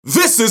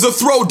This is a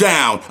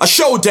throwdown, a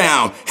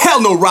showdown.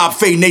 Hell no, Rob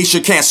Fay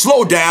Nation can't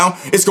slow down.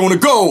 It's gonna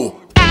go.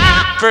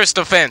 First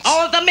offense.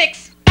 All the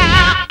mix. Okay,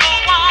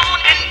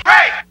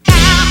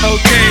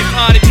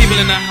 party people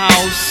in the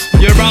house.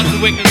 You're about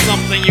to witness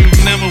something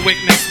you've never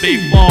witnessed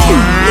before.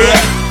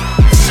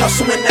 Yeah, it's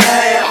hustle in the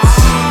house.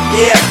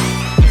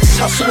 Yeah, it's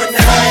hustle in the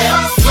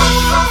house.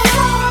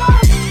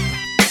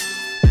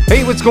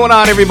 Hey, what's going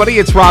on, everybody?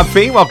 It's Rob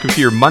Fay. Welcome to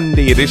your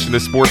Monday edition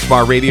of Sports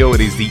Bar Radio. It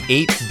is the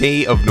 8th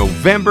day of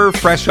November,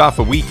 fresh off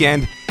a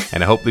weekend,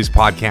 and I hope this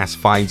podcast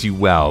finds you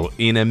well.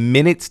 In a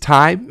minute's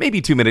time,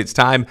 maybe 2 minutes'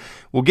 time,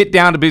 we'll get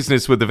down to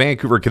business with the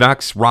Vancouver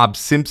Canucks. Rob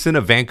Simpson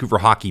of Vancouver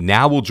Hockey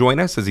Now will join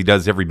us, as he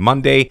does every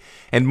Monday.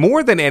 And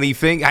more than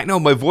anything, I know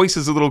my voice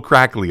is a little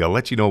crackly. I'll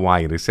let you know why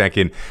in a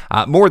second.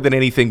 More than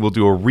anything, we'll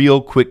do a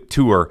real quick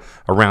tour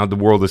around the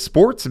world of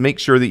sports and make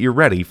sure that you're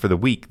ready for the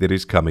week that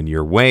is coming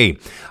your way.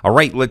 All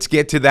right, let's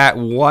get to that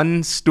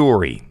one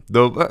story.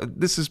 Though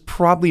this is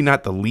probably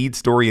not the lead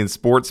story in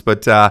sports,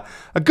 but a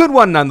good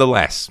one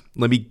nonetheless.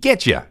 Let me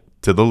get you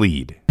to the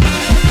lead.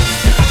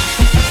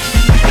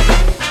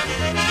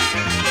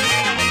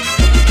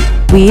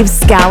 We've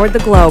scoured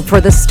the globe for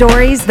the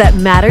stories that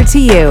matter to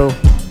you.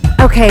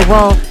 Okay,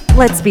 well,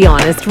 let's be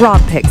honest,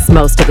 Rob picks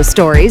most of the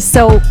stories,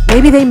 so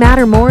maybe they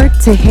matter more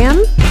to him?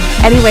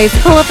 Anyways,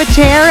 pull up a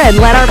chair and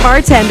let our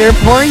bartender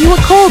pour you a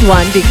cold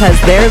one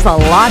because there's a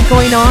lot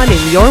going on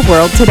in your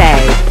world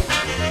today.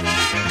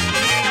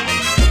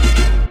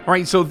 All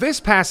right, so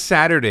this past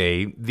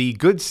Saturday, the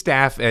good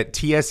staff at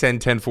TSN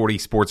 1040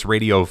 Sports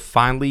Radio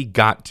finally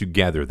got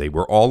together. They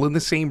were all in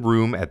the same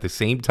room at the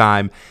same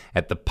time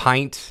at the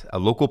Pint, a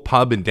local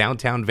pub in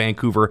downtown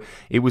Vancouver.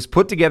 It was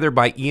put together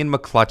by Ian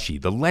McClutchie,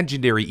 the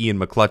legendary Ian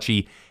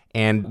McClutchie.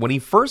 And when he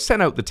first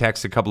sent out the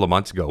text a couple of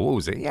months ago, what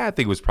was it? Yeah, I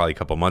think it was probably a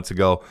couple of months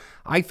ago.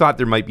 I thought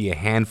there might be a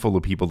handful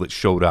of people that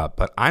showed up,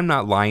 but I'm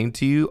not lying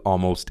to you.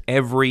 Almost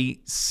every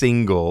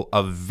single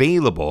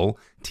available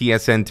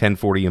TSN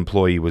 1040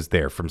 employee was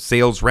there. From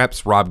sales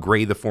reps, Rob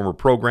Gray, the former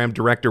program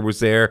director, was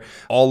there.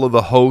 All of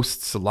the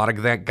hosts, a lot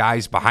of that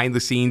guys behind the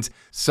scenes,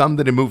 some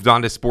that have moved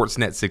on to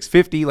Sportsnet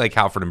 650, like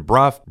Halford and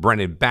Bruff,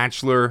 Brendan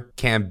Batchelor,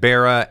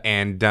 Canberra,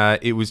 and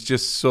it was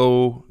just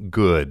so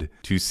good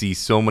to see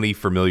so many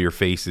familiar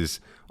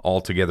faces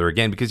all together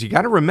again, because you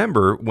got to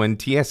remember when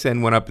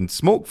TSN went up in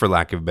smoke, for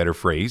lack of a better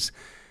phrase,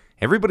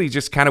 everybody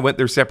just kind of went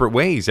their separate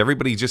ways.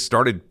 Everybody just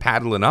started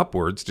paddling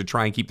upwards to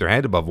try and keep their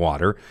head above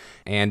water,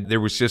 and there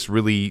was just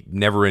really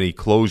never any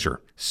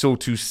closure. So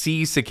to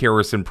see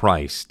Sekeres and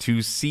Price,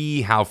 to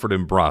see Halford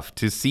and Bruff,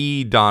 to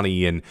see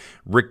Donnie and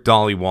Rick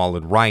Dollywall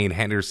and Ryan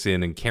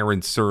Henderson and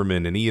Karen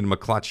Sermon and Ian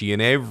McClutchie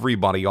and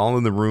everybody all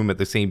in the room at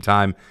the same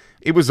time,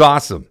 it was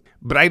awesome.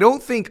 But I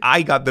don't think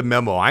I got the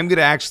memo. I'm going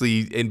to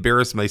actually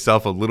embarrass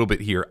myself a little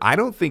bit here. I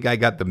don't think I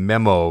got the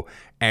memo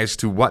as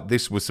to what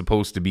this was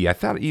supposed to be. I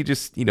thought you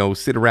just,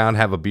 sit around,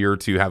 have a beer or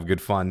two, have good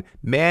fun.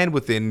 Man,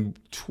 within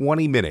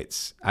 20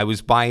 minutes, I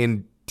was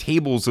buying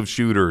tables of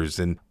shooters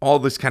and all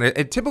this kind of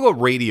a typical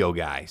radio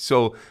guy.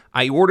 So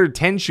I ordered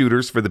 10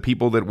 shooters for the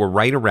people that were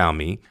right around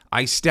me.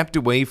 I stepped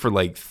away for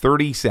like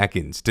 30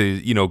 seconds to,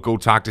 go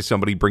talk to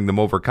somebody, bring them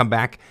over, come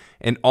back,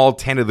 and all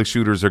 10 of the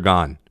shooters are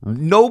gone.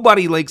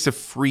 Nobody likes a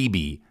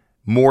freebie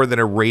more than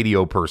a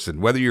radio person,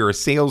 whether you're a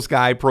sales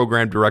guy,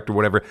 program director,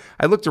 whatever.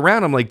 I looked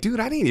around, I'm like, dude,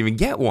 I didn't even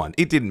get one.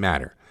 It didn't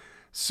matter.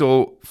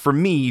 So for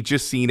me,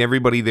 just seeing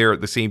everybody there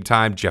at the same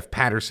time, Jeff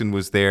Patterson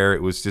was there.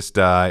 It was just,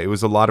 it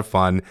was a lot of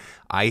fun.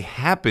 I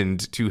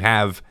happened to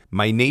have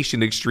my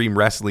Nation Extreme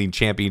Wrestling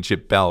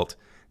Championship belt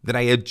that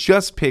I had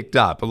just picked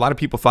up. A lot of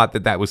people thought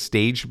that was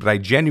staged, but I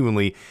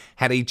genuinely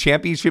had a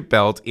championship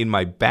belt in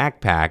my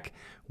backpack,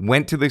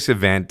 went to this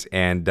event,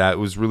 and it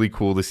was really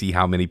cool to see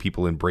how many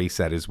people embrace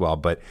that as well.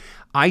 But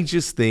I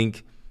just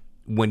think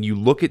when you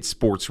look at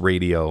sports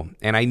radio,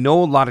 and I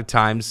know a lot of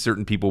times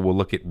certain people will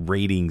look at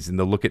ratings and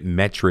they'll look at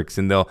metrics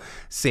and they'll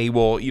say,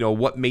 well,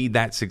 what made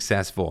that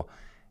successful?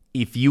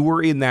 If you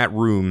were in that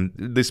room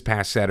this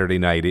past Saturday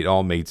night, it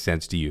all made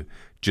sense to you.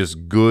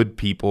 Just good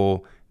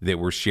people that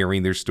were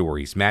sharing their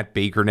stories. Matt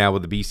Baker, now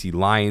with the BC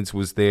Lions,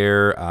 was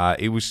there.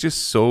 It was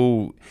just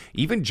so,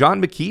 even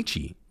John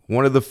McKeechee,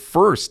 one of the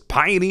first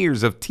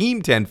pioneers of Team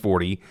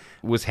 1040,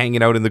 was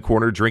hanging out in the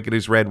corner drinking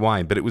his red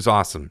wine. But it was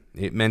awesome.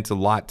 It meant a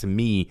lot to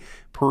me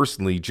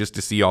personally just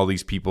to see all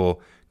these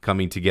people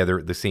coming together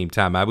at the same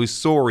time. I was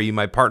sorry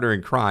my partner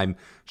in crime,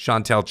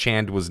 Chantel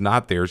Chand, was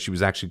not there. She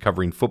was actually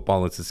covering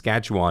football in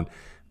Saskatchewan.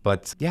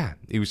 But yeah,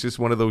 it was just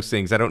one of those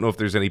things. I don't know if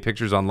there's any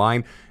pictures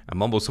online.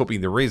 I'm almost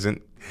hoping there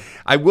isn't.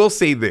 I will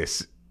say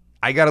this.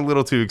 I got a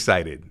little too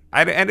excited.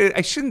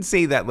 I shouldn't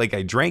say that like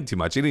I drank too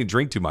much. I didn't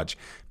drink too much,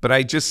 but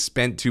I just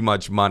spent too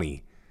much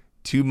money.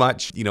 Too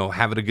much,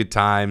 having a good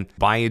time,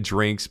 buying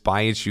drinks,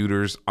 buying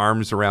shooters,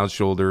 arms around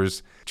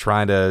shoulders,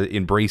 trying to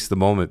embrace the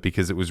moment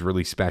because it was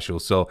really special.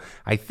 So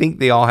I think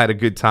they all had a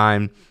good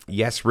time.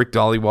 Yes, Rick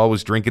Dollywall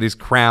was drinking his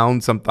Crown.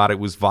 Some thought it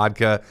was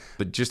vodka,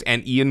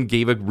 and Ian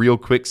gave a real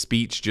quick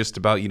speech just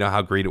about,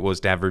 how great it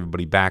was to have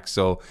everybody back.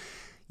 So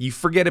you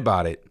forget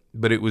about it.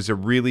 but it was a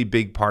really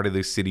big part of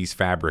the city's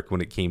fabric when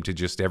it came to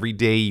just every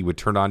day you would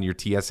turn on your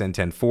TSN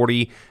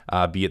 1040,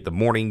 be it the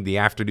morning, the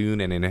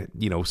afternoon, and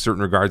in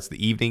certain regards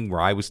the evening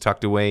where I was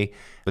tucked away.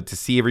 But to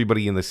see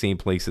everybody in the same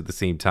place at the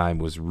same time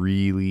was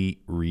really,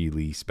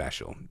 really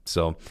special.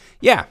 So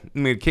yeah,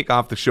 I'm going to kick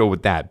off the show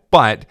with that.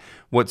 But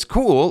what's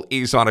cool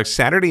is on a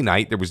Saturday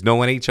night, there was no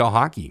NHL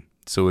hockey.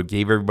 So it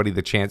gave everybody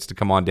the chance to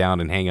come on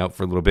down and hang out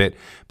for a little bit.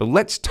 But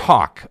let's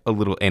talk a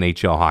little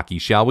NHL hockey,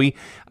 shall we?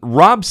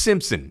 Rob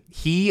Simpson,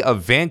 he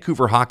of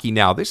Vancouver Hockey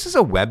Now. This is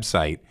a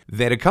website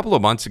that a couple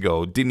of months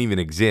ago didn't even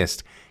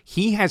exist.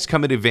 He has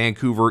come into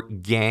Vancouver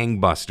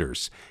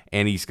gangbusters,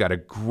 and he's got a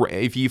great.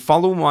 If you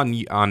follow him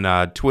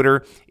on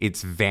Twitter,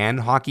 it's Van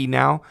Hockey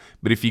Now,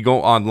 but if you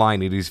go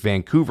online, it is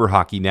Vancouver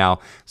Hockey Now.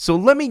 So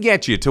let me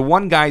get you to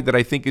one guy that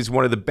I think is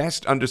one of the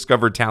best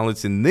undiscovered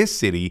talents in this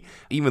city,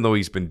 even though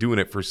he's been doing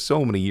it for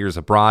so many years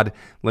abroad.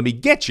 Let me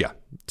get you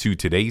to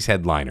today's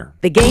headliner.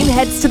 The game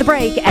heads to the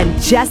break, and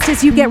just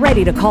as you get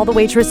ready to call the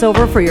waitress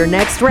over for your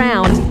next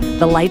round,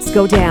 the lights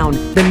go down,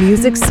 the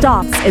music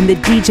stops, and the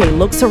DJ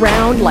looks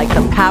around like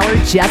the power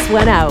just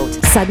went out.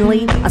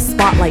 Suddenly, a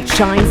spotlight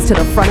shines to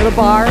the front of the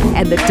bar,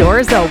 and the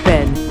doors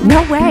open.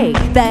 No way,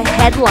 the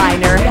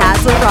headliner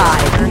has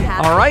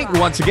arrived. All right,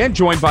 once again,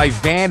 joined by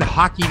Van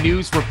Hockey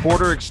News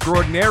reporter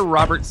extraordinaire,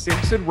 Robert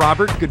Simpson.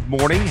 Robert, good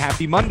morning.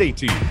 Happy Monday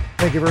to you.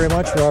 Thank you very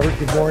much, Robert.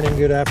 Good morning,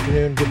 good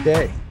afternoon, good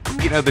day.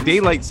 You know, the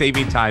daylight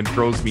saving time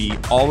throws me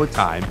all the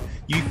time.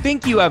 You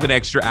think you have an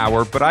extra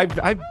hour, but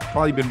I've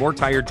probably been more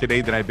tired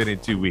today than I've been in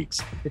 2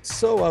 weeks. It's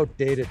so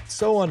outdated,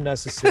 so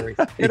unnecessary.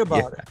 Forget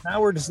about it.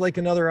 Now we're just like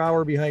another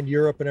hour behind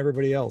Europe and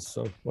everybody else,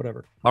 so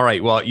whatever. All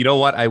right, well, you know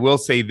what? I will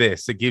say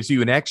this. It gives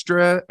you an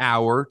extra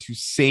hour to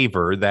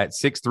savor that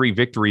 6-3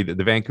 victory that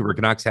the Vancouver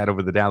Canucks had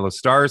over the Dallas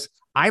Stars.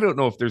 I don't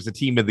know if there's a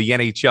team in the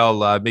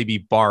NHL, maybe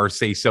bar,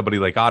 say somebody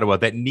like Ottawa,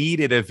 that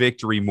needed a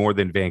victory more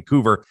than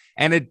Vancouver,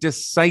 and a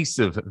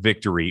decisive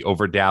victory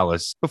over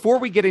Dallas. Before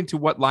we get into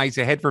what lies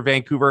ahead for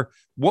Vancouver,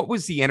 what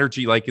was the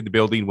energy like in the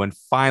building when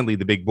finally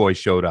the big boys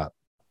showed up?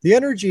 The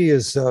energy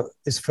is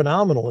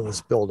phenomenal in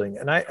this building,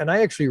 and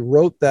I actually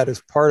wrote that as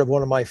part of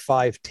one of my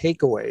 5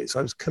 takeaways.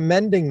 I was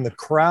commending the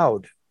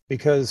crowd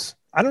because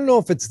I don't know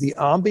if it's the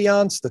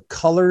ambiance, the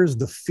colors,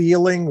 the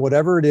feeling,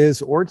 whatever it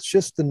is, or it's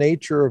just the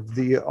nature of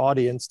the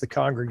audience, the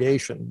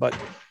congregation. But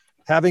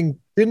having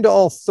been to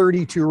all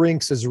 32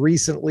 rinks as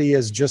recently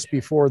as just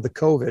before the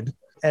COVID,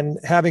 and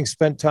having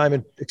spent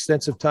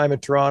extensive time in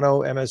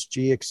Toronto,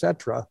 MSG,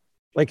 etc.,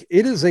 like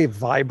it is a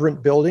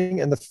vibrant building,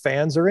 and the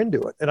fans are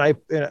into it. And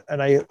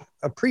I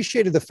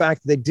appreciated the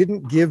fact that they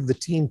didn't give the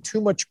team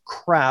too much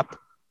crap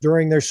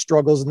during their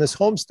struggles in this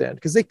homestand,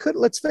 because they could,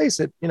 let's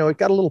face it, it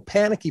got a little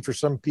panicky for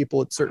some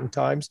people at certain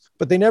times,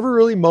 but they never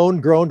really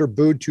moaned, groaned, or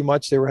booed too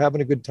much. They were having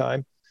a good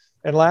time.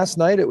 And last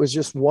night it was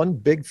just one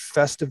big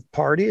festive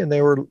party, and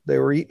they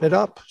were eating it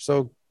up.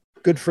 So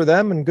good for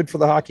them and good for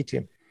the hockey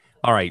team.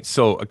 All right,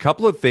 so a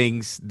couple of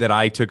things that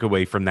I took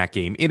away from that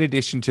game, in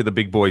addition to the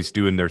big boys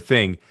doing their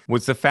thing,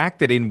 was the fact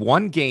that in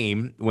one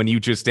game, when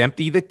you just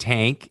empty the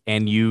tank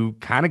and you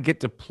kind of get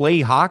to play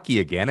hockey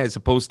again, as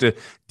opposed to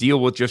deal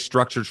with just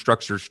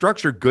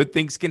structure, good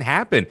things can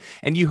happen.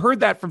 And you heard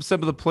that from some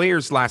of the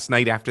players last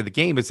night after the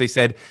game, as they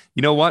said,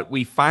 you know what,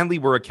 we finally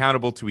were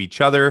accountable to each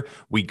other.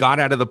 We got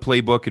out of the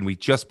playbook and we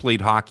just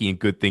played hockey, and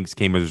good things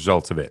came as a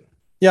result of it.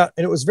 Yeah,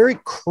 and it was very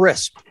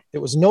crisp. It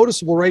was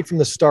noticeable right from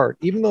the start.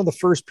 Even though the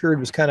first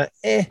period was kind of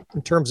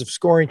in terms of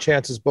scoring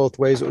chances both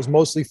ways, it was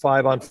mostly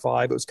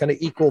 5-on-5. It was kind of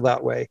equal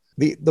that way.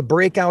 The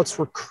breakouts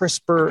were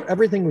crisper.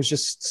 Everything was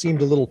just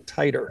seemed a little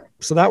tighter.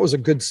 So that was a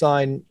good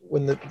sign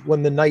when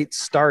the night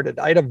started.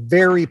 I had a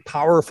very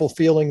powerful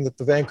feeling that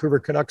the Vancouver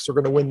Canucks were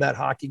going to win that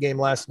hockey game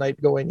last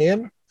night going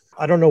in.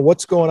 I don't know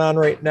what's going on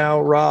right now,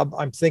 Rob.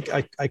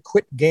 I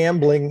quit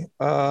gambling.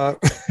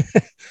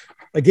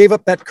 I gave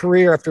up that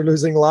career after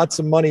losing lots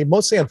of money,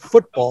 mostly on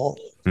football,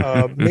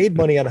 made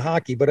money on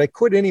hockey, but I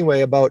quit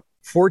anyway about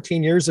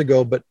 14 years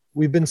ago. But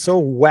we've been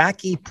so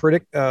wacky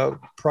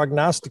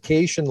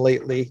prognostication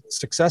lately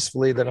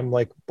successfully that I'm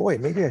like, boy,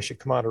 maybe I should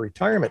come out of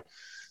retirement,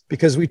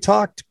 because we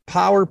talked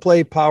power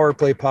play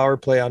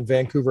on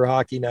Vancouver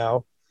Hockey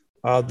Now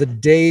the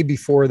day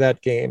before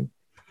that game.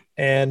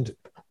 And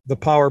the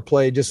power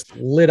play just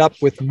lit up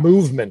with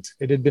movement.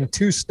 It had been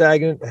too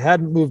stagnant. It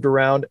hadn't moved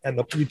around.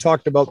 And you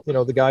talked about,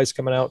 the guys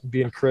coming out and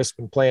being crisp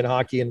and playing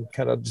hockey and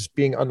kind of just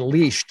being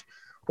unleashed.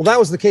 Well, that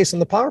was the case in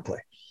the power play.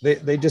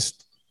 They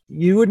just,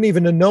 you wouldn't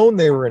even have known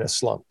they were in a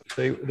slump.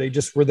 They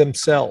just were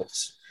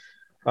themselves.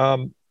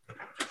 I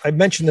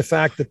mentioned the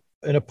fact that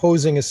an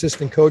opposing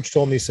assistant coach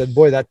told me, he said,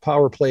 boy, that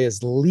power play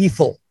is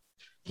lethal.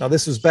 Now,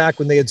 this was back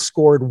when they had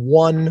scored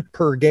 1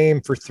 per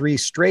game for 3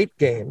 straight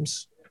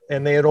games,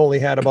 and they had only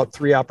had about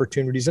 3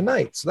 opportunities a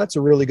night. So that's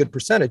a really good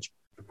percentage.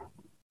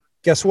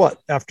 Guess what?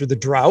 After the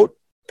drought,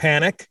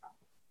 panic,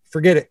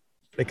 forget it.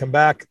 They come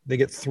back, they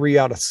get 3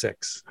 out of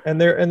 6. And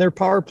their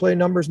power play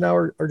numbers now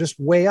are just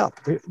way up.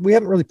 We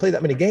haven't really played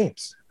that many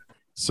games.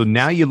 So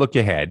now you look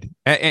ahead,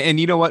 and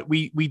you know what?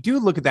 We do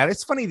look at that.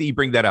 It's funny that you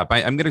bring that up.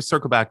 I'm going to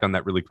circle back on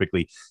that really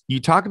quickly.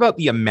 You talk about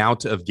the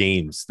amount of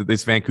games that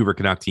this Vancouver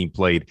Canuck team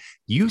played.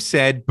 You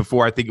said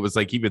before, I think it was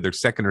like even their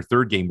second or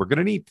third game, we're going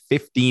to need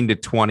 15 to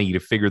 20 to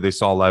figure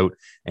this all out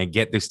and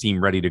get this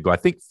team ready to go. I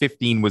think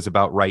 15 was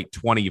about right,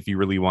 20 if you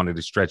really wanted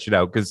to stretch it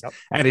out, because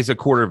that is a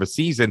quarter of a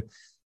season.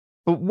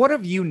 But what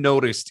have you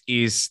noticed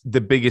is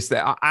the biggest?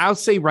 I'll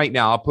say right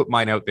now, I'll put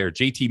mine out there.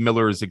 JT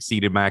Miller has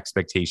exceeded my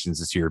expectations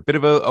this year. Bit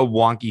of a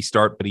wonky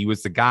start, but he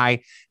was the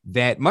guy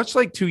that, much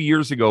like 2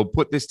 years ago,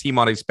 put this team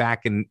on his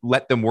back and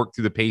let them work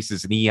through the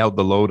paces, and he held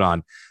the load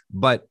on.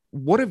 But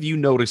what have you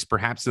noticed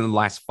perhaps in the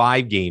last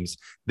 5 games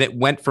that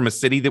went from a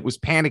city that was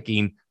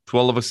panicking to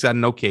all of a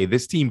sudden, okay,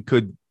 this team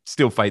could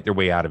still fight their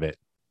way out of it?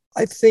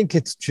 I think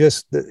it's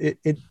just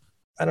that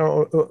I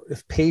don't know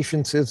if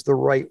patience is the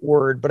right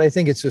word, but I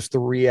think it's just the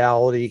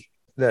reality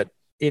that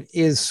it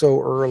is so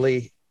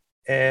early,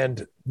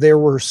 and there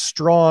were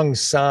strong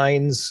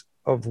signs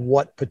of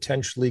what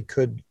potentially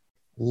could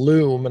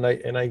loom. And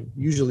I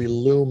usually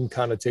loom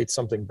connotates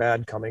something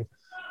bad coming,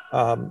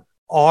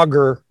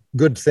 augur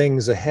good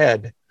things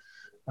ahead,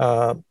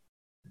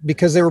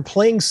 because they were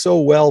playing so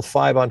well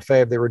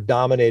 5-on-5. They were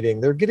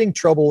dominating. They're getting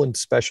trouble in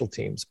special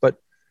teams, but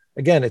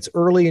again, it's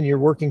early and you're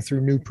working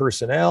through new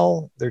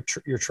personnel.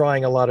 You're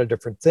trying a lot of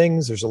different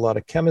things. There's a lot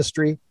of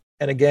chemistry.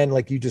 And again,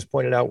 like you just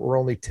pointed out, we're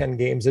only 10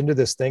 games into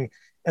this thing.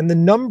 And the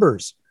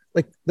numbers,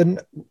 like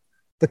the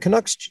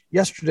Canucks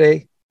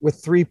yesterday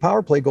with 3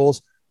 power play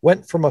goals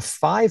went from a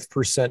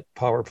 5%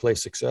 power play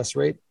success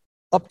rate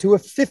up to a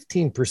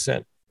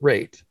 15%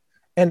 rate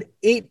and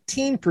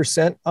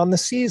 18% on the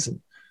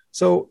season.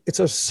 So it's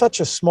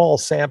such a small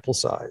sample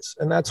size.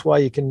 And that's why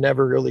you can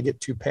never really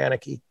get too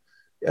panicky.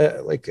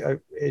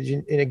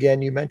 And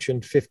again, you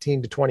mentioned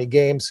 15 to 20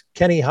 games.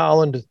 Kenny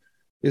Holland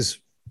is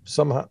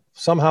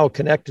somehow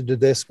connected to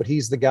this, but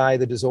he's the guy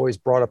that has always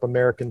brought up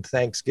American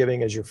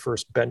Thanksgiving as your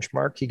first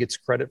benchmark. He gets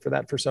credit for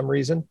that for some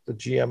reason. The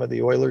GM of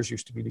the Oilers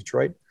used to be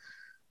Detroit.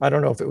 I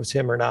don't know if it was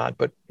him or not,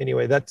 but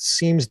anyway, that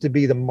seems to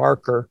be the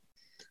marker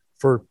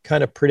for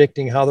kind of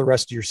predicting how the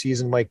rest of your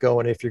season might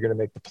go and if you're going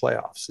to make the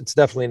playoffs. It's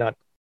definitely not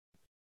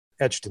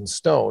etched in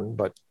stone,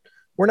 but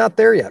we're not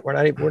there yet. We're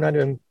not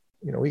even.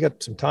 We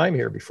got some time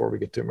here before we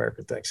get to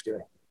American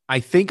Thanksgiving. I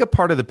think a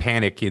part of the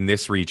panic in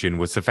this region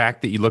was the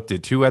fact that you looked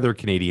at 2 other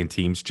Canadian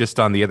teams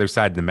just on the other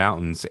side of the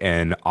mountains,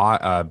 and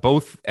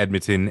both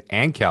Edmonton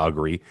and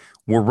Calgary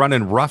were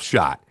running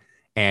roughshod.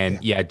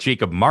 And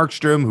Jacob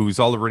Markstrom, who's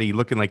already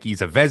looking like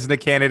he's a Vezina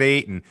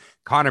candidate, and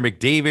Connor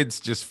McDavid's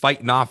just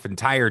fighting off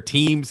entire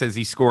teams as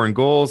he's scoring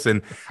goals.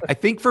 And I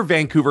think for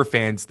Vancouver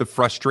fans, the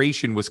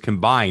frustration was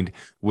combined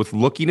with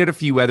looking at a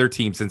few other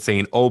teams and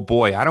saying, oh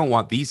boy, I don't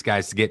want these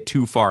guys to get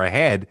too far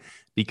ahead,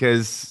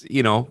 because,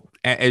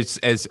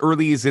 as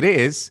early as it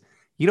is,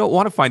 you don't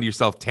want to find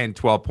yourself 10,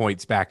 12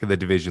 points back of the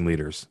division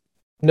leaders.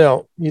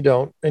 No, you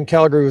don't. And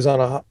Calgary was on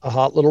a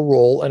hot little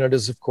roll, and it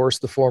is, of course,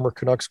 the former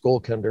Canucks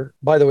goaltender.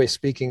 By the way,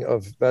 speaking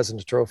of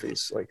Vezina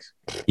trophies,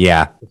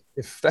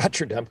 if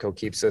Thatcher Demko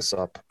keeps this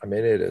up, I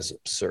mean, it is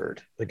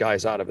absurd. The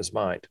guy's out of his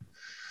mind.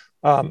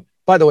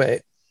 By the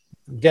way,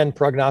 again,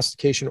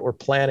 prognostication or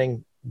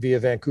planning via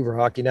Vancouver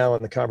Hockey Now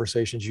and the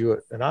conversations you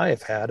and I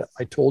have had,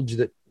 I told you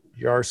that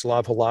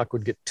Yaroslav Halak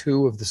would get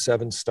 2 of the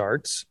 7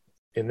 starts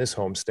in this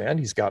homestand.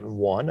 He's gotten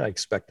 1. I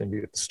expect him to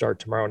get the start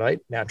tomorrow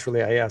night.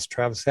 Naturally, I asked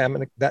Travis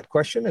Hammond that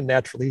question, and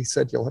naturally he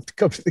said, you'll have to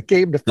come to the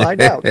game to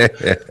find out.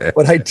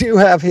 But I do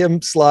have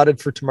him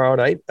slotted for tomorrow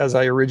night, as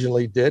I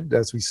originally did,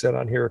 as we said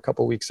on here a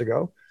couple weeks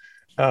ago,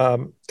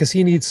 because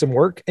he needs some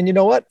work. And you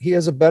know what? He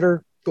has a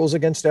better goals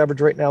against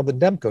average right now than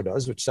Demko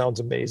does, which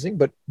sounds amazing,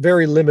 but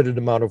very limited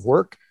amount of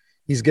work.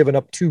 He's given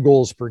up 2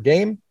 goals per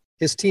game.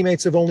 His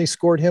teammates have only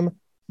scored him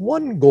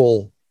 1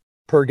 goal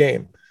per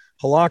game.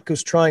 Halak,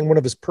 who's trying one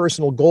of his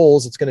personal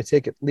goals, it's going to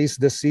take at least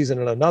this season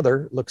and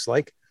another, looks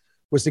like,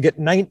 was to get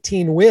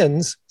 19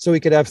 wins so he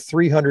could have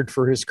 300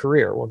 for his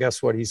career. Well,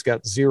 guess what? He's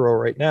got 0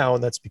 right now,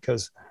 and that's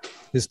because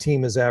his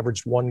team has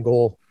averaged 1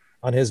 goal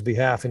on his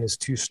behalf in his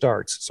 2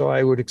 starts. So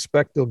I would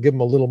expect they'll give him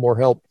a little more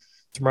help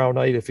tomorrow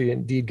night if he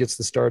indeed gets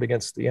the start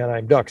against the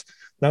Anaheim Ducks.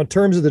 Now, in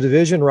terms of the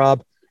division,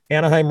 Rob,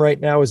 Anaheim right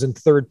now is in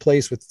 3rd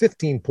place with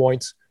 15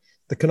 points.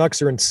 The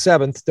Canucks are in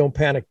 7th. Don't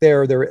panic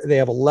there. They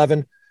have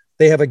 11.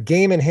 They have a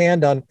game in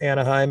hand on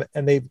Anaheim,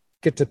 and they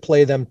get to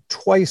play them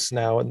twice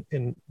now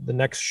in the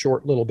next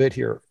short little bit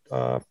here,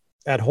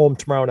 at home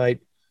tomorrow night,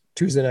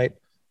 Tuesday night,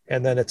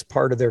 and then it's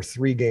part of their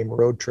 3-game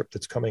road trip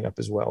that's coming up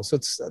as well. So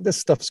this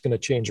stuff's going to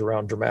change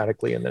around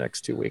dramatically in the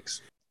next 2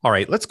 weeks. All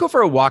right, let's go for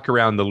a walk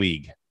around the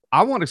league.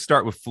 I want to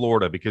start with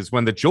Florida, because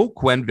when the Joel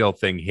Quenneville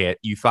thing hit,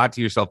 you thought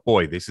to yourself,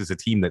 boy, this is a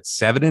team that's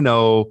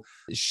 7-0.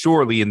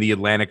 Surely in the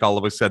Atlantic, all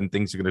of a sudden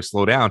things are going to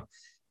slow down.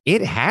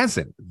 It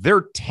hasn't.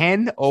 They're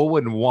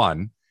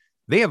 10-0-1.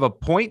 They have a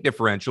point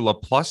differential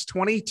of plus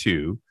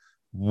 22.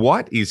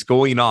 What is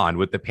going on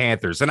with the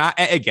Panthers? And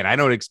I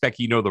don't expect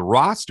the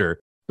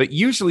roster, but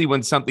usually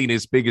when something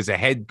as big as a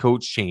head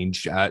coach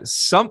change,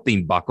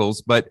 something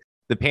buckles, but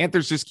the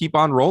Panthers just keep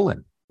on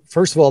rolling.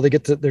 First of all,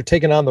 they're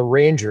taking on the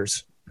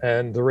Rangers,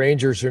 And the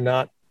Rangers are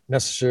not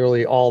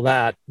necessarily all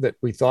that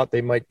we thought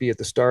they might be at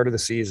the start of the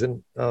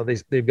season.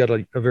 They've got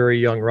a very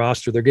young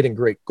roster. They're getting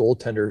great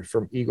goaltender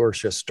from Igor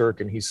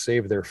Shesterkin. He's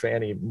saved their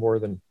fanny more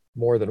than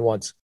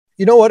once.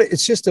 You know what?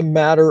 It's just a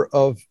matter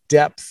of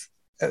depth.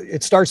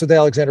 It starts with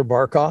Alexander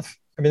Barkov.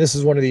 I mean, this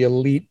is one of the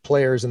elite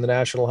players in the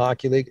National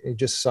Hockey League. He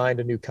just signed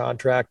a new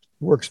contract.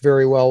 Works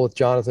very well with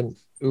Jonathan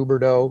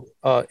Huberdeau.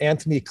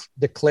 Anthony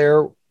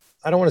Duclair,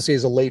 I don't want to say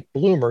he's a late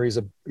bloomer. He's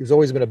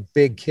always been a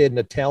big kid and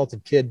a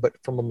talented kid, but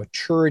from a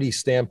maturity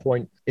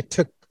standpoint, it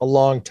took a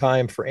long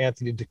time for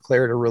Anthony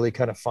Duclair to really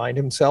kind of find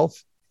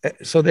himself.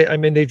 So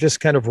they just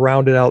kind of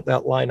rounded out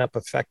that lineup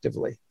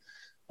effectively.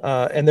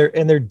 And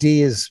their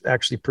D is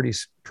actually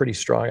pretty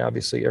strong.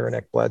 Obviously, Aaron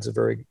Ekblad's a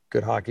very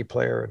good hockey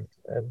player,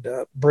 and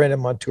Brandon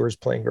Montour is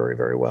playing very,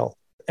 very well.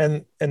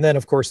 And then,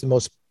 of course, the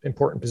most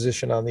important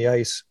position on the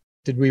ice.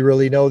 Did we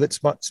really know that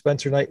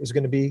Spencer Knight was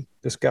going to be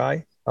this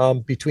guy?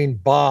 Between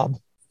Bob,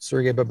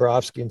 Sergei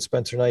Bobrovsky, and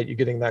Spencer Knight, you're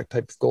getting that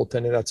type of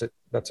goaltending.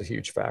 That's a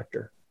huge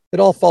factor. It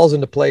all falls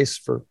into place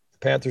for the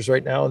Panthers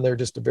right now, and they're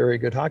just a very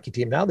good hockey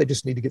team. Now they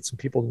just need to get some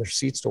people in their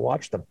seats to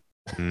watch them.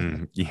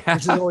 Yeah, which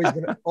has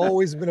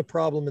always been a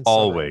problem.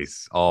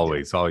 Always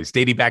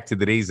dating back to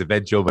the days of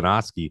Ed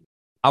Jovanovski.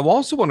 I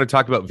also want to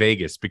talk about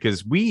Vegas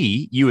because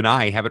you and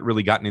I haven't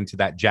really gotten into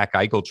that Jack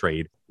Eichel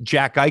trade.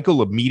 Jack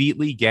Eichel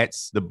immediately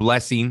gets the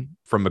blessing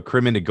from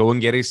McCrimmon to go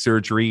and get his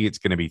surgery. It's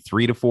going to be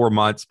 3 to 4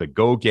 months, but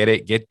go get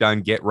it, get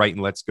done, get right,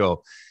 and let's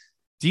go.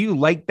 Do you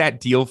like that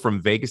deal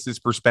from Vegas's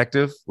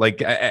perspective?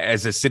 Like,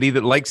 as a city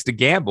that likes to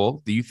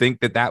gamble, do you think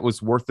that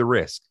was worth the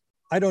risk?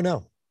 I don't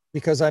know,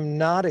 because I'm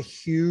not a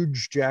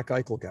huge Jack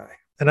Eichel guy.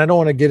 And I don't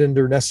want to get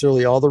into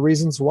necessarily all the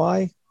reasons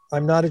why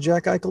I'm not a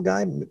Jack Eichel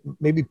guy.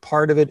 Maybe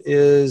part of it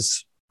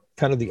is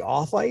kind of the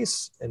off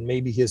ice and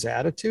maybe his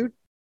attitude.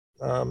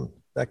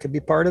 That could be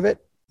part of it.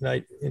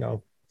 And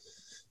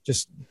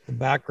just the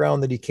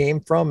background that he came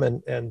from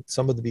and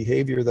some of the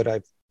behavior that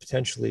I've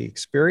potentially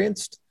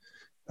experienced.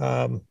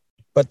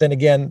 But then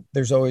again,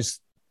 there's always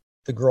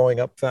the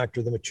growing up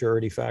factor, the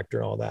maturity factor,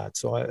 and all that.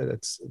 So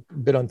it's a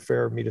bit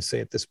unfair of me to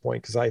say at this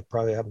point, because I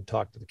probably haven't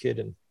talked to the kid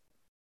in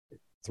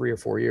 3 or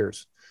 4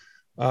 years.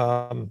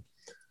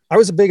 I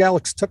was a big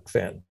Alex Tuch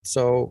fan.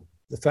 So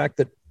the fact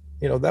that,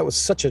 that was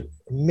such a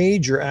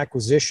major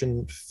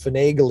acquisition,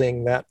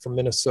 finagling that from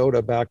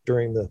Minnesota back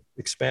during the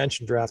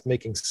expansion draft,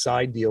 making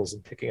side deals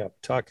and picking up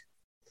Tuch.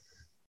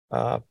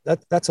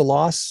 That's a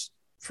loss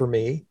for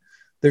me.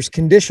 There's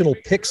conditional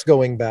picks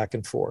going back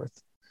and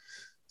forth.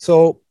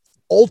 So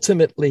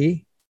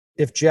ultimately,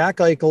 if Jack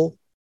Eichel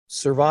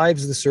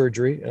survives the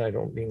surgery, and I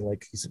don't mean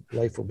like his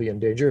life will be in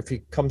danger, if he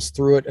comes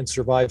through it and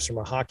survives from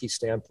a hockey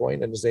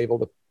standpoint and is able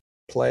to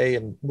play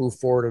and move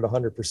forward at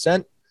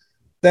 100%,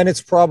 then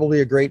it's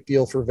probably a great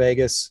deal for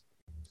Vegas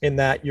in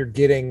that you're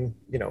getting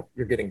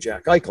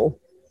Jack Eichel,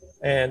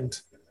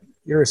 and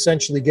you're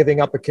essentially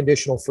giving up a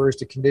conditional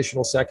first, a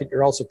conditional second.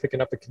 You're also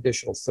picking up a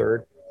conditional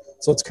third.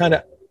 So it's kind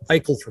of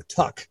Eichel for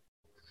Tuch.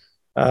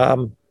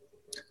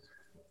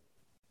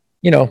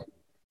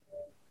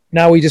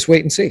 Now we just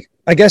wait and see.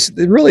 I guess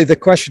really the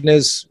question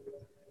is,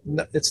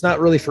 it's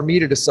not really for me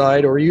to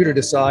decide or you to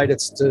decide.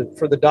 It's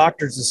for the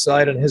doctors to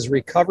decide and his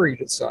recovery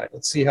to decide.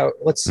 Let's see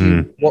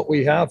what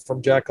we have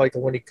from Jack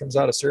Eichel when he comes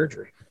out of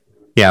surgery.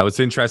 Yeah, it's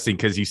interesting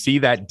because you see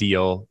that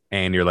deal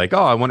and you're like,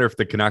 oh, I wonder if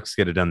the Canucks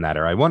could have done that,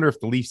 or I wonder if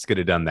the Leafs could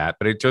have done that.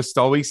 But it just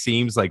always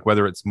seems like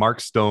whether it's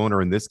Mark Stone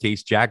or in this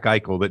case, Jack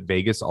Eichel, that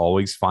Vegas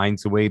always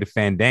finds a way to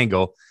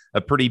fandangle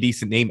a pretty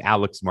decent name.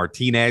 Alex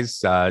Martinez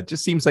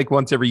just seems like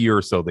once every year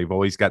or so, they've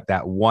always got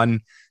that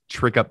one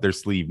trick up their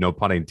sleeve, no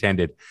pun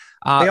intended.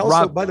 They also,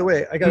 Rob, by the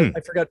way,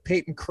 I forgot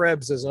Peyton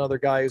Krebs as another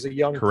guy who's a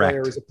young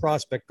player, who's a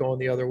prospect going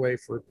the other way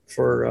for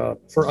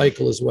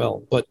Eichel as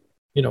well. But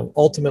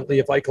ultimately,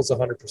 if Eichel's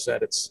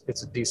 100%,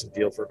 it's a decent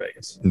deal for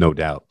Vegas. No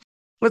doubt.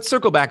 Let's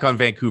circle back on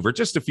Vancouver.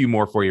 Just a few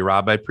more for you,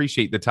 Rob. I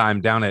appreciate the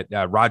time down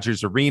at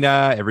Rogers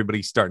Arena.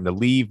 Everybody's starting to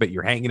leave, but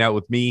you're hanging out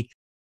with me.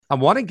 I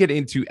want to get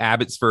into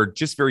Abbotsford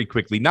just very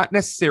quickly, not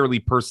necessarily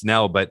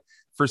personnel, but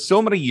for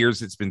so many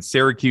years, it's been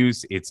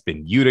Syracuse, it's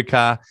been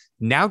Utica.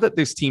 Now that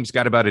this team's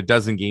got about a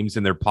dozen games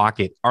in their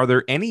pocket, are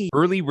there any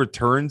early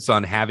returns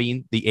on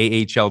having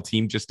the AHL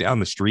team just down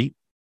the street?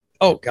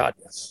 Oh, God,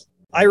 yes.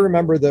 I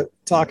remember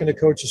talking to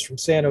coaches from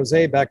San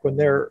Jose back when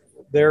their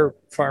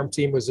farm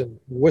team was in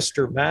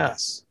Worcester,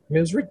 Mass. I mean,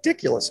 it was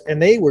ridiculous.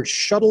 And they were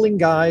shuttling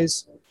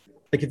guys.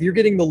 Like, if you're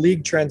getting the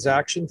league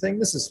transaction thing,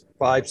 this is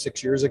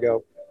 5-6 years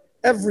ago.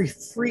 Every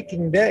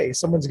freaking day,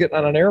 someone's getting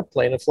on an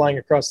airplane and flying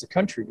across the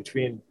country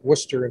between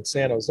Worcester and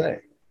San Jose.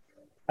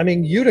 I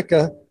mean,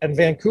 Utica and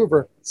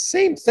Vancouver,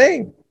 same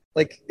thing.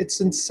 Like,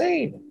 it's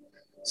insane.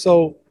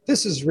 So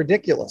this is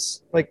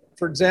ridiculous. Like,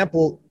 for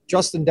example,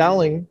 Justin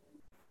Dowling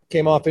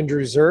came off injury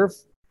reserve,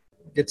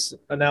 gets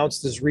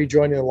announced as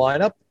rejoining the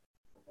lineup,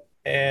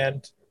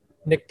 and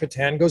Nick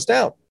Patan goes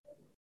down.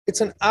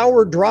 It's an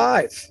hour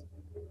drive.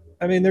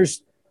 I mean,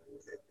 there's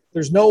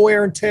no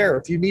wear and tear.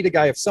 If you need a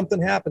guy, if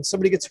something happens,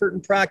 somebody gets hurt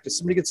in practice,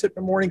 somebody gets hit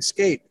in a morning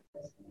skate,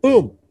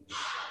 boom,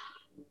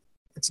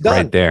 it's done.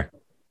 Right there.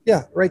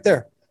 Yeah, right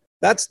there.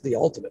 That's the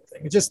ultimate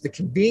thing. It's just the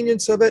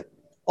convenience of it.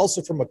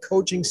 Also from a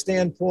coaching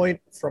standpoint,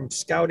 from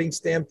scouting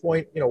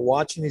standpoint,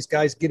 watching these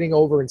guys getting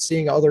over and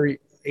seeing other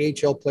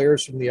AHL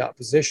players from the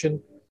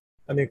opposition.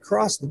 I mean,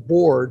 across the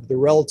board, the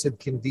relative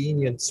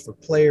convenience for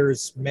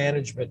players,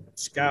 management,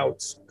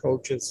 scouts,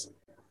 coaches,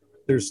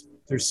 there's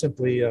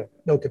simply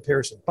no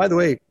comparison. By the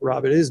way,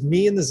 Rob, it is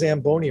me and the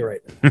Zamboni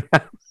right now.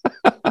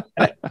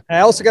 I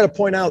also got to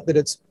point out that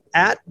it's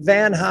at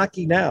Van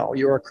Hockey Now.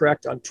 You are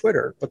correct on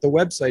Twitter, but the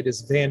website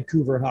is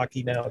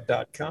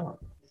VancouverHockeyNow.com.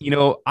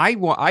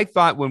 I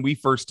thought when we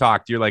first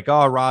talked, you're like,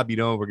 oh, Rob, we're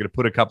going to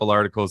put a couple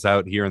articles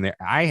out here and there.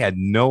 I had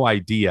no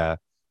idea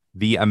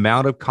the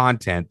amount of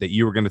content that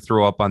you were going to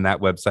throw up on that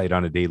website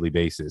on a daily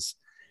basis.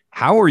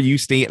 How are you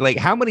staying? Like,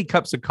 how many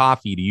cups of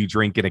coffee do you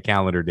drink in a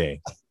calendar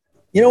day?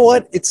 You know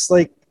what? It's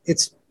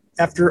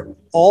after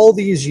all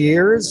these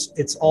years,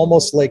 it's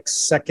almost like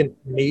second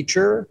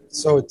nature.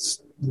 So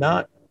it's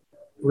not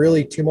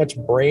really too much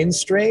brain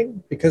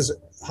strain, because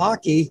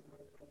hockey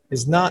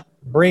is not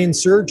brain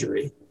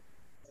surgery.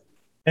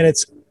 And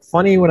it's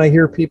funny when I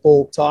hear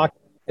people talk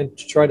and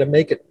try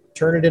to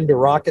turn it into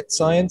rocket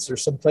science or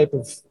some type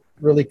of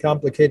really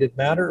complicated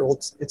matter. Well,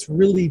 it's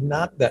really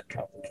not that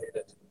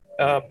complicated.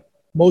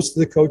 Most of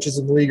the coaches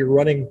in the league are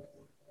running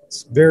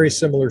very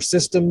similar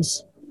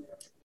systems.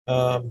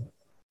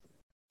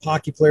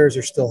 Hockey players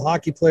are still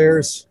hockey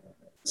players.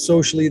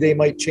 Socially, they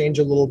might change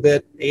a little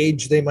bit.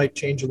 Age, they might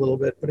change a little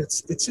bit, but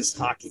it's just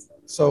hockey.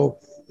 So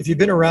if you've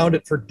been around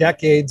it for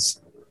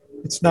decades,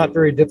 it's not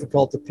very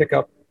difficult to pick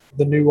up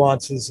the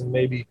nuances and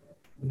maybe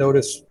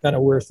notice kind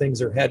of where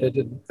things are headed.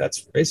 And that's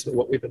basically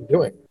what we've been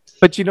doing.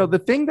 But,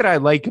 the thing that I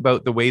like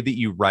about the way that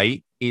you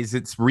write is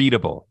it's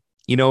readable.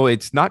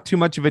 It's not too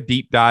much of a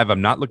deep dive.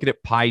 I'm not looking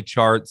at pie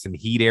charts and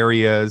heat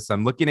areas.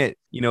 I'm looking at,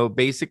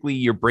 basically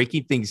you're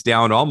breaking things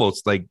down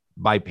almost like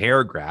by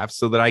paragraphs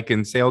so that I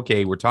can say,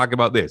 okay, we're talking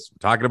about this,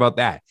 we're talking about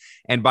that.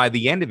 And by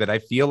the end of it, I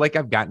feel like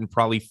I've gotten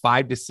probably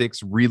 5 to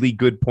 6 really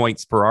good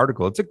points per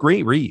article. It's a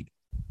great read.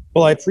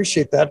 Well, I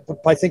appreciate that. But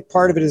I think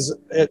part of it is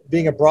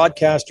being a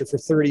broadcaster for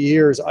 30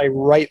 years, I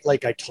write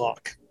like I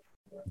talk.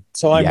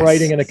 So I'm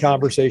writing in a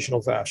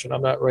conversational fashion.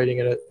 I'm not writing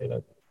in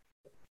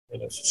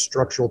a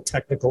structural,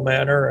 technical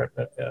manner.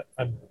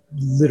 I'm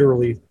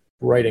literally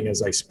writing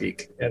as I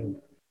speak, and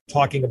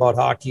talking about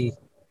hockey,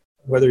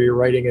 whether you're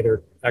writing it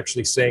or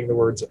actually saying the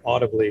words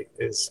audibly,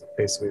 is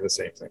basically the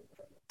same thing.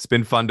 It's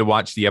been fun to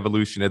watch the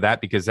evolution of that,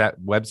 because that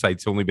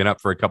website's only been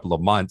up for a couple of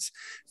months.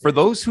 For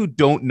those who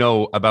don't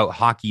know about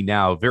Hockey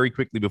Now, very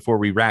quickly before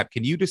we wrap,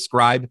 can you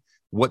describe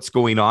what's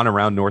going on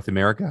around North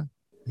America?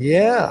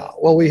 Yeah,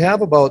 well, we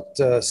have about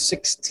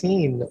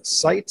 16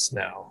 sites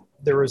now.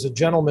 There was a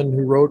gentleman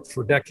who wrote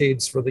for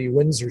decades for the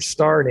Windsor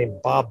Star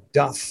named Bob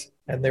Duff.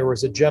 And there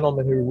was a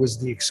gentleman who was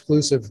the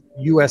exclusive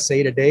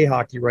USA Today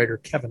hockey writer,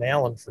 Kevin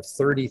Allen, for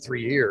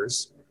 33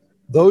 years.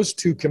 Those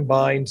two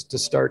combined to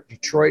start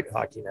Detroit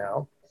Hockey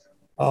Now.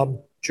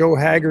 Joe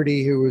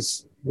Haggerty, who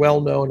was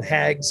well-known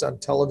Hags on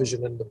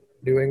television in the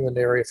New England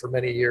area for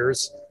many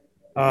years,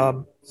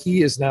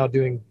 he is now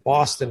doing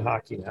Boston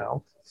Hockey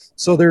Now.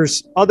 So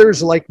there's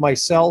others like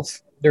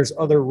myself. There's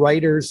other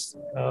writers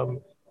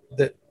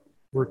that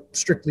were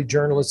strictly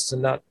journalists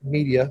and not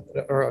media,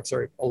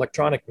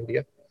 electronic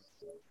media.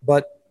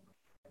 But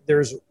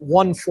there's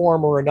one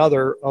form or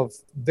another of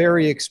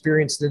very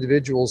experienced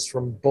individuals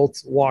from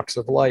both walks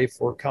of life,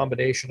 or a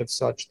combination of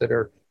such, that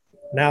are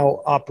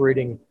now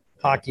operating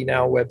Hockey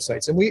Now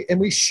websites. And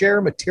we share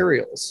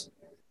materials.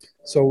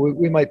 So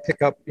we might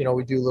pick up,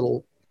 we do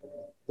little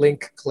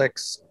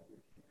links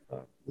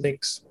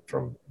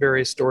from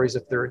various stories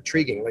if they're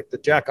intriguing, like the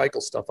Jack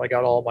Eichel stuff. I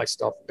got all my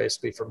stuff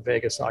basically from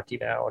Vegas Hockey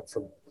Now and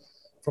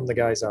from the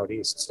guys out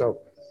east. So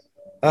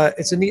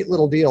it's a neat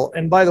little deal.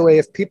 And by the way,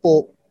 if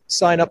people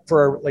sign up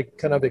for our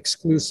kind of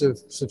exclusive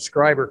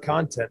subscriber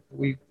content,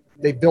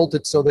 they built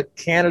it so that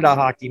Canada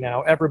Hockey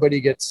Now, everybody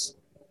gets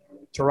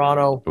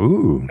Toronto,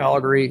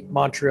 Calgary,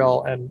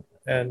 Montreal, and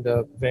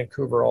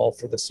Vancouver all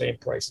for the same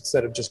price,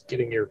 instead of just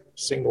getting your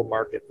single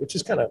market, which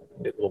is kind of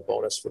a little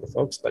bonus for the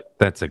folks. But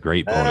that's a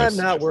great bonus. I'm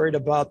not worried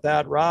about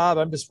that, Rob.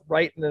 I'm just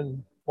writing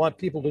and want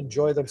people to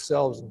enjoy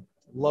themselves and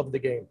love the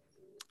game.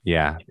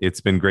 Yeah,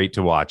 it's been great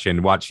to watch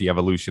the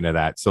evolution of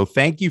that. So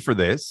thank you for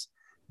this.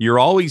 You're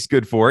always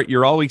good for it.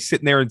 You're always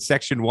sitting there in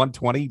section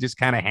 120, just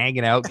kind of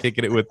hanging out,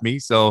 kicking it with me.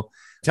 So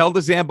tell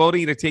the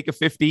Zamboni to take a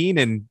 15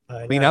 and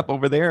clean up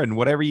over there, and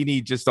whatever you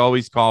need, just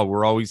always call.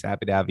 We're always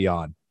happy to have you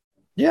on.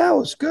 Yeah, it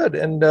was good.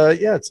 And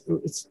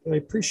it's I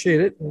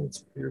appreciate it. And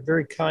you're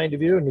very kind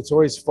of you, and it's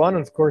always fun.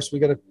 And of course, we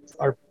got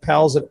our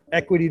pals at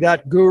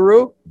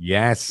Equity.Guru.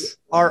 Yes.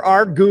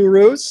 Our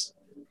gurus.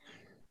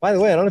 By the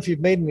way, I don't know if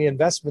you've made any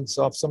investments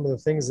off some of the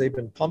things they've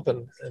been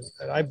pumping,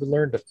 and I've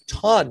learned a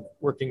ton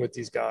working with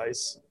these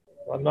guys.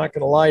 I'm not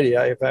going to lie to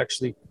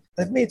you.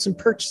 I've made some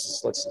purchases,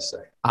 let's just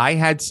say. I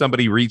had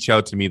somebody reach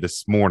out to me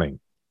this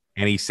morning,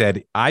 and he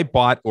said, I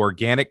bought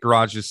Organic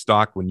Garage's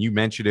stock when you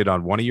mentioned it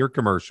on one of your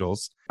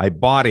commercials. I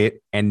bought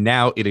it, and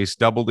now it is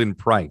doubled in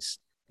price.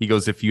 He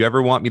goes, if you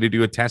ever want me to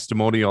do a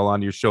testimonial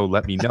on your show,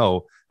 let me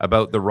know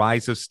about the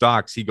rise of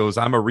stocks. He goes,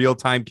 I'm a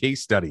real-time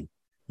case study.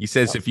 He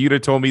says, if you'd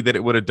have told me that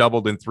it would have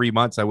doubled in 3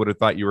 months, I would have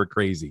thought you were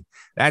crazy.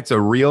 That's a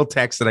real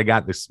text that I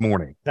got this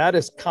morning. That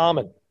is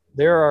common.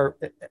 There are,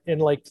 in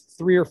like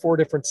 3 or 4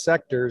 different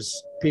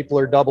sectors, people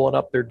are doubling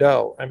up their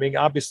dough. I mean,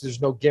 obviously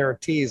there's no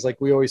guarantees. Like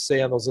we always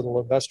say on those little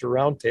investor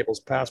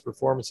roundtables, past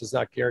performance does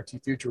not guarantee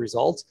future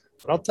results.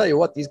 But I'll tell you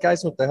what, these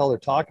guys know what the hell they're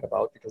talking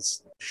about,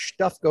 because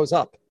stuff goes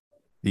up.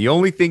 The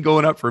only thing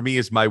going up for me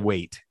is my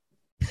weight.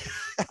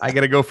 I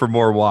got to go for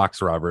more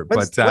walks, Robert.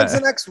 When's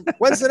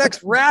the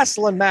next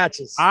wrestling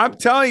matches? I'm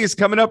telling you, it's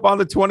coming up on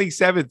the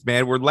 27th,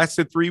 man. We're less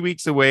than 3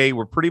 weeks away.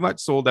 We're pretty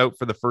much sold out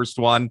for the first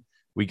one.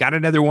 We got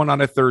another one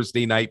on a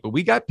Thursday night, but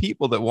we got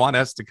people that want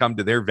us to come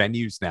to their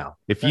venues now.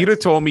 If you'd have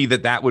told me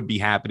that would be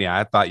happening,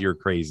 I thought you were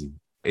crazy.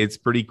 It's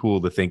pretty cool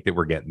to think that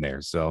we're getting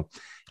there. So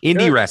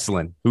indie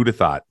wrestling, who'd have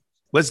thought?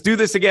 Let's do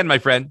this again, my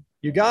friend.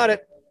 You got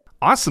it.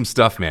 Awesome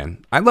stuff,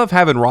 man. I love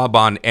having Rob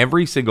on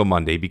every single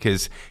Monday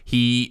because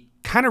he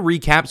kind of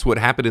recaps what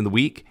happened in the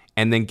week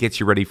and then gets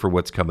you ready for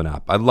what's coming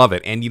up. I love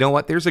it. And you know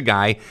what? There's a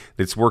guy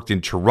that's worked in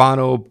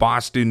Toronto,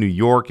 Boston, New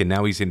York, and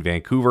now he's in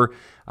Vancouver.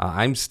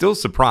 I'm still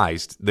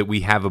surprised that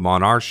we have him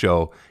on our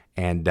show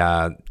and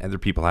other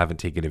people haven't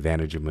taken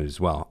advantage of him as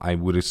well. I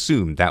would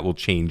assume that will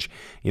change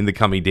in the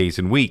coming days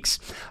and weeks.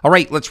 All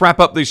right, let's wrap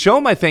up this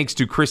show. My thanks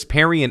to Chris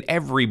Perry and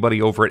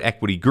everybody over at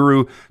Equity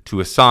Guru, to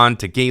Hassan,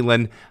 to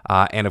Galen,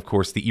 and of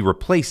course the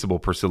irreplaceable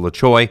Priscilla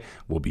Choi.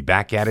 We'll be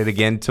back at it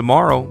again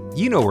tomorrow.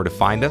 You know where to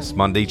find us: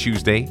 Monday,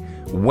 Tuesday,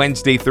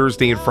 Wednesday,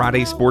 Thursday, and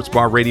Friday. Sports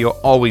Bar Radio,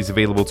 always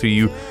available to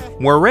you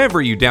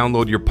wherever you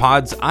download your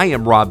pods. I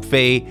am Rob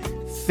Fay.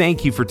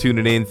 Thank you for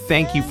tuning in.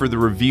 Thank you for the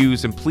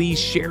reviews, and please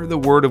share the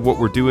word of what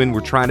we're doing.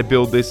 We're trying to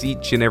build this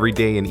each and every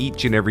day in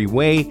each and every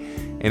way.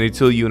 And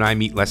until you and I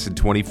meet less than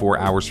 24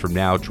 hours from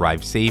now,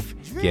 drive safe,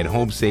 get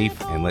home safe,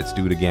 and let's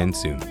do it again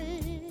soon.